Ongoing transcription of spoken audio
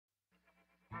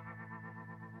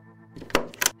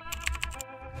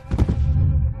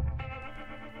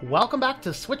Welcome back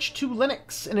to Switch to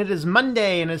Linux, and it is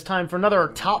Monday, and it's time for another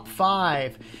Top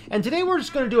 5. And today we're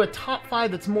just going to do a Top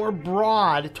 5 that's more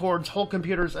broad towards whole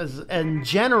computers as in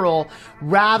general,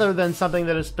 rather than something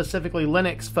that is specifically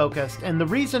Linux-focused. And the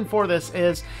reason for this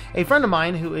is a friend of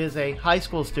mine who is a high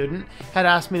school student had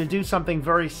asked me to do something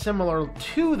very similar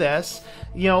to this.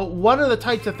 You know, what are the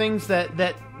types of things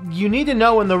that you need to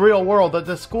know in the real world that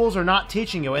the schools are not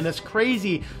teaching you in this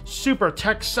crazy, super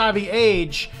tech-savvy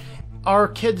age? Our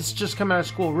kids just come out of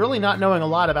school really not knowing a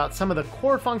lot about some of the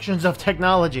core functions of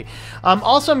technology.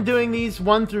 Also, I'm doing these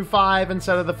 1 through 5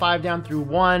 instead of the 5 down through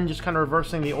 1, just kind of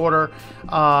reversing the order.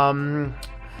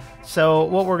 So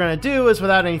what we're going to do is,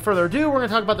 without any further ado, we're going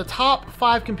to talk about the top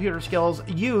 5 computer skills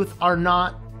youth are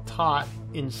not taught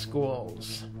in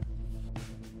schools.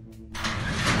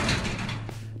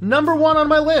 Number 1 on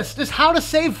my list is how to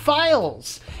save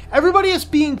files. Everybody is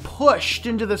being pushed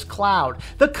into this cloud.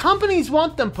 The companies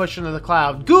want them pushed into the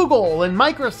cloud. Google and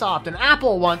Microsoft and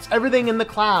Apple wants everything in the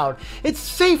cloud. It's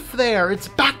safe there. It's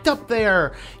backed up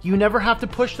there. You never have to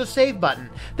push the save button.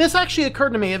 This actually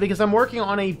occurred to me because I'm working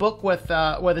on a book with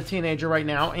a teenager right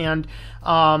now, and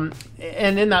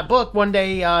in that book, one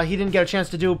day he didn't get a chance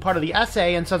to do part of the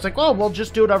essay, and so I was like, well, we'll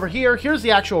just do it over here. Here's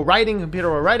the actual writing computer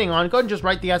we're writing on. Go ahead and just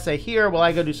write the essay here while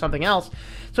I go do something else.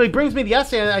 So he brings me the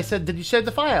essay, and I said, did you save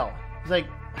the file? He's like,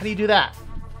 how do you do that?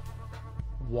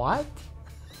 What?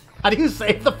 How do you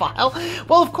save the file?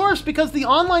 Well, of course, because the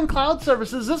online cloud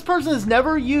services, this person has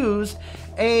never used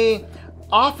a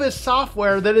Office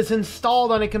software that is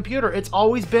installed on a computer. It's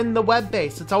always been the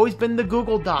web-based. It's always been the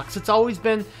Google Docs. It's always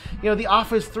been, the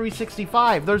Office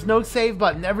 365. There's no save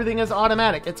button. Everything is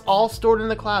automatic. It's all stored in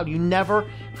the cloud. You never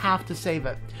have to save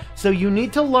it. So you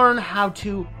need to learn how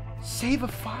to save a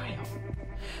file.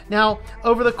 Now,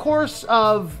 over the course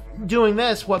of doing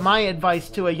this, what my advice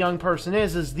to a young person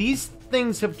is these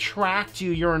things have tracked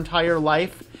you your entire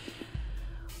life.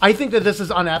 I think that this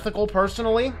is unethical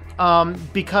personally,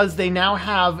 because they now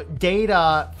have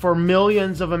data for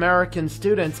millions of American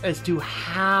students as to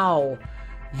how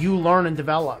you learn and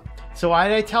develop. So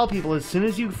what I tell people, as soon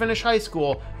as you finish high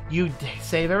school, you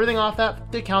save everything off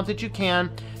the account that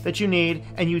you need,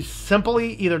 and you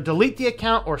simply either delete the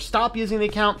account or stop using the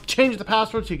account, change the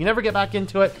password so you can never get back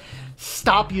into it.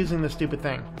 Stop using the stupid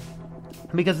thing.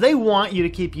 Because they want you to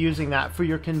keep using that for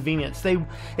your convenience.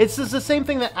 It's just the same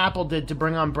thing that Apple did to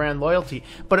bring on brand loyalty,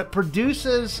 but it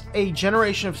produces a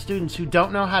generation of students who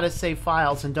don't know how to save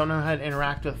files and don't know how to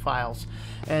interact with files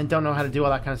and don't know how to do all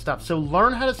that kind of stuff. So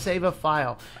learn how to save a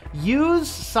file. Use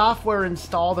software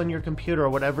installed on your computer or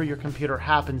whatever your computer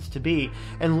happens to be,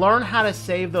 and learn how to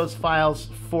save those files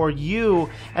for you,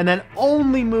 and then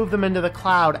only move them into the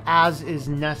cloud as is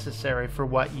necessary for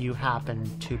what you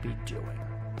happen to be doing.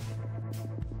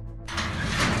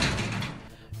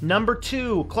 Number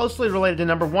 2, closely related to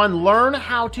number 1, learn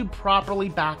how to properly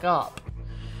back up.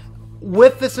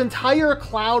 With this entire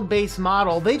cloud-based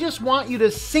model, they just want you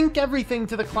to sync everything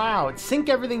to the cloud.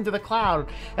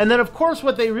 And then, of course,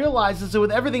 what they realize is that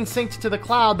with everything synced to the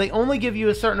cloud, they only give you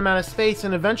a certain amount of space,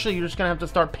 and eventually you're just going to have to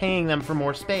start paying them for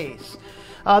more space.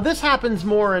 This happens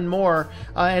more and more,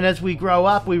 and as we grow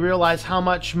up, we realize how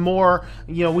much more,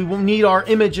 we will need our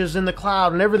images in the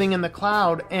cloud and everything in the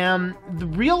cloud, and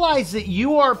realize that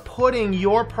you are putting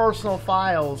your personal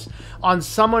files on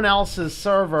someone else's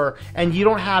server, and you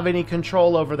don't have any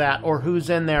control over that, or who's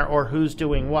in there, or who's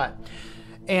doing what.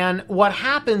 And what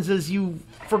happens is you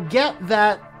forget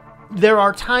that there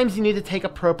are times you need to take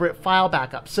appropriate file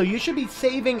backups. So you should be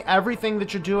saving everything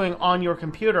that you're doing on your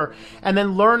computer and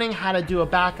then learning how to do a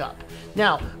backup.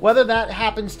 Now, whether that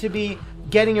happens to be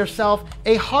getting yourself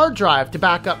a hard drive to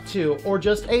back up to, or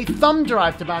just a thumb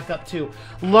drive to back up to,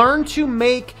 learn to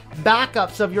make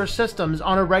backups of your systems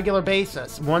on a regular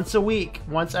basis, once a week,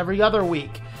 once every other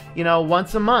week,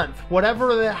 once a month,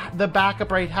 whatever the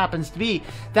backup rate happens to be.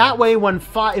 That way, when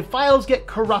if files get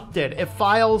corrupted, if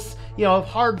files, if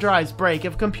hard drives break,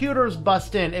 if computers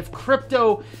bust in, if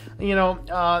crypto,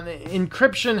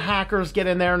 encryption hackers get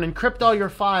in there and encrypt all your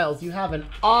files, you have an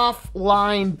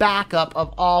offline backup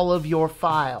of all of your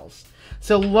files.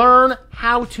 So learn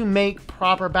how to make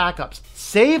proper backups.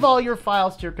 Save all your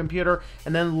files to your computer,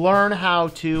 and then learn how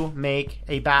to make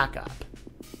a backup.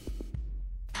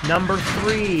 Number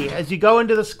 3, as you go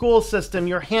into the school system,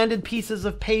 you're handed pieces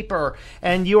of paper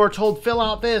and you are told, fill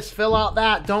out this, fill out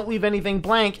that, don't leave anything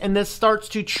blank. And this starts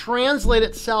to translate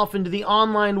itself into the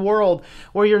online world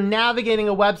where you're navigating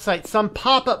a website. Some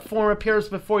pop-up form appears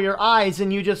before your eyes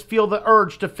and you just feel the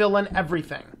urge to fill in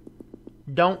everything.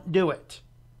 Don't do it.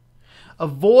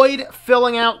 Avoid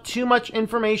filling out too much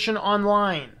information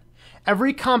online.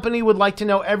 Every company would like to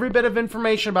know every bit of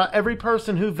information about every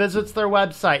person who visits their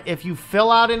website. If you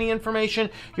fill out any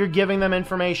information, you're giving them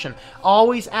information.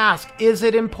 Always ask, is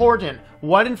it important?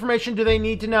 What information do they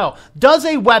need to know? Does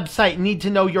a website need to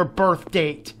know your birth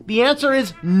date? The answer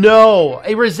is no,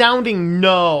 a resounding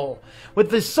no. With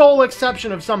the sole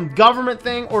exception of some government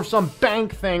thing or some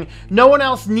bank thing, no one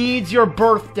else needs your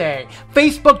birthday.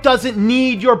 Facebook doesn't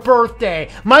need your birthday.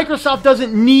 Microsoft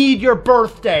doesn't need your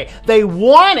birthday. They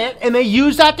want it, and they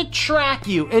use that to track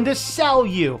you and to sell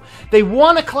you. They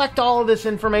want to collect all of this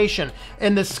information.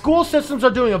 And the school systems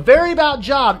are doing a very bad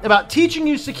job about teaching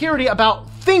you security, about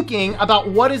thinking about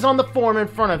what is on the form in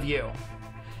front of you.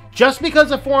 Just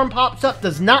because a form pops up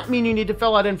does not mean you need to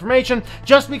fill out information.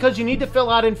 Just because you need to fill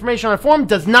out information on a form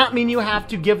does not mean you have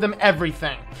to give them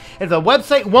everything. If the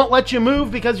website won't let you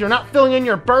move because you're not filling in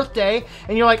your birthday,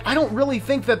 and you're like, I don't really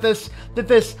think that this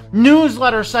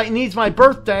newsletter site needs my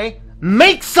birthday,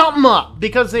 make something up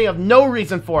because they have no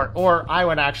reason for it. Or I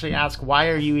would actually ask, why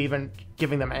are you even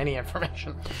giving them any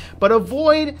information? But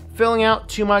avoid filling out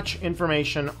too much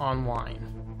information online.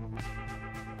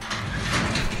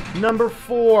 Number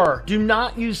 4, do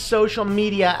not use social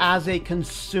media as a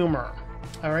consumer.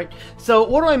 All right. So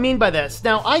what do I mean by this?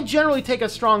 Now, I generally take a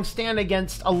strong stand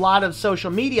against a lot of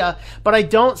social media, but I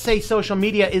don't say social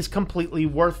media is completely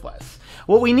worthless.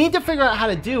 What we need to figure out how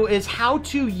to do is how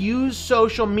to use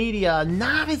social media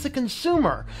not as a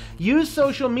consumer. Use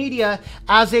social media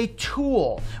as a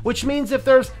tool, which means if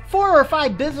there's 4 or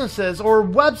 5 businesses or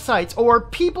websites or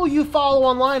people you follow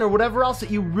online or whatever else that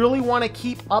you really want to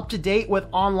keep up to date with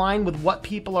online with what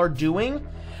people are doing,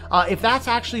 if that's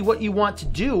actually what you want to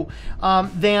do,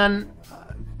 then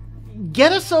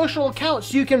get a social account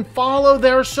so you can follow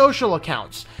their social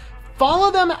accounts.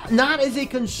 Follow them not as a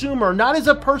consumer, not as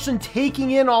a person taking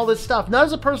in all this stuff, not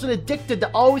as a person addicted to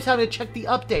always having to check the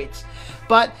updates,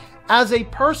 but as a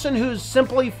person who's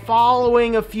simply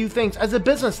following a few things, as a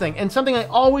business thing, and something I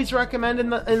always recommend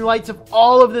in lights of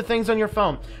all of the things on your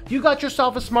phone. If you got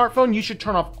yourself a smartphone, you should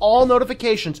turn off all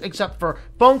notifications except for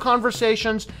phone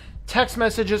conversations, text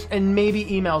messages, and maybe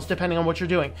emails, depending on what you're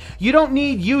doing. You don't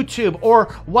need YouTube or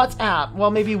WhatsApp.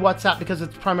 Well, maybe WhatsApp because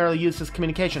it's primarily used as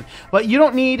communication. But you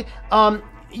don't need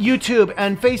YouTube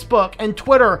and Facebook and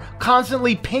Twitter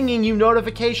constantly pinging you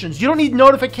notifications. You don't need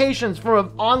notifications for an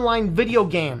online video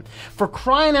game. For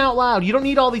crying out loud, you don't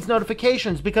need all these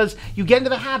notifications because you get into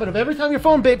the habit of every time your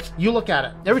phone beeps, you look at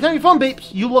it. Every time your phone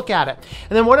beeps, you look at it.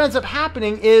 And then what ends up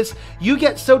happening is you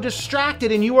get so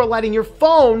distracted and you are letting your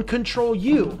phone control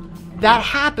you. That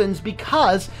happens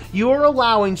because you are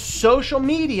allowing social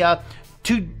media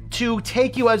to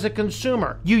take you as a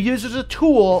consumer. You use it as a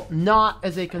tool, not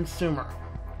as a consumer.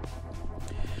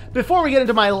 Before we get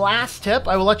into my last tip,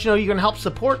 I will let you know you can help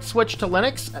support Switch to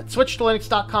Linux at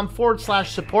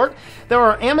switchtolinux.com/support. There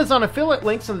are Amazon affiliate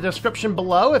links in the description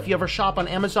below. If you ever shop on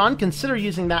Amazon, consider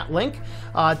using that link.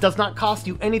 It does not cost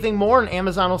you anything more, and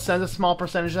Amazon will send a small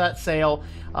percentage of that sale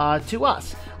to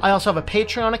us. I also have a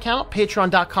Patreon account,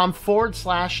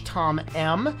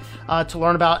 patreon.com/TomM, to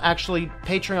learn about actually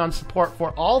Patreon support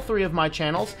for all 3 of my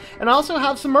channels. And I also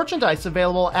have some merchandise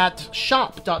available at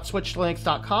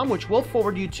shop.switchtolinux.com, which will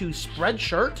forward you to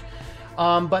Spreadshirt.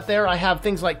 But there I have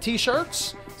things like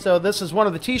t-shirts. So this is one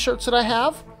of the t-shirts that I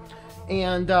have.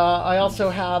 And I also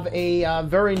have a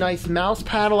very nice mouse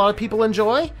pad a lot of people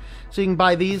enjoy. So you can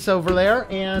buy these over there.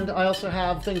 And I also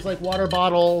have things like water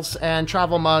bottles and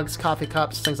travel mugs, coffee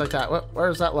cups, things like that.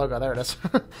 Where's that logo? There it is.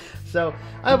 So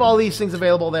I have all these things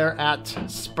available there at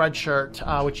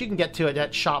Spreadshirt, which you can get to it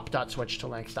at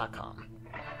shop.switchtolinux.com.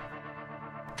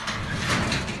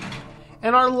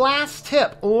 And our last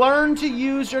tip, learn to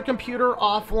use your computer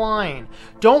offline.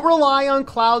 Don't rely on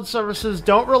cloud services.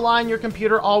 Don't rely on your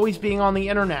computer always being on the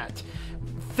internet.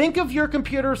 Think of your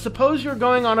computer, suppose you're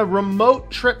going on a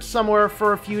remote trip somewhere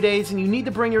for a few days and you need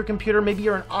to bring your computer, maybe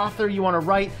you're an author, you want to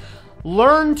write.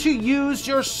 Learn to use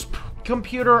your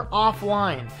computer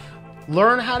offline.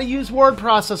 Learn how to use word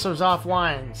processors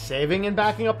offline, saving and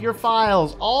backing up your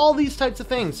files, all these types of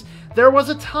things. There was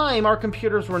a time our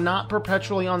computers were not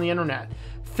perpetually on the internet.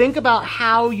 Think about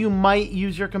how you might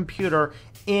use your computer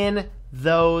in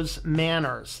those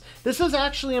manners. This is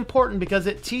actually important because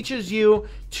it teaches you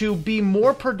to be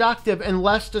more productive and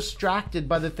less distracted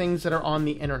by the things that are on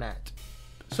the internet.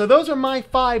 So those are my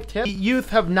 5 tips. Youth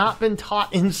have not been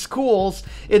taught in schools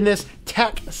in this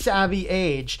tech-savvy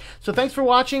age. So thanks for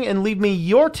watching, and leave me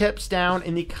your tips down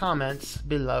in the comments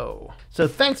below. So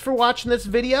thanks for watching this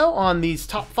video on these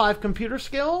top 5 computer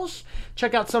skills.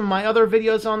 Check out some of my other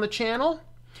videos on the channel,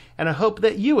 and I hope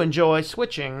that you enjoy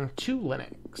switching to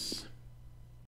Linux.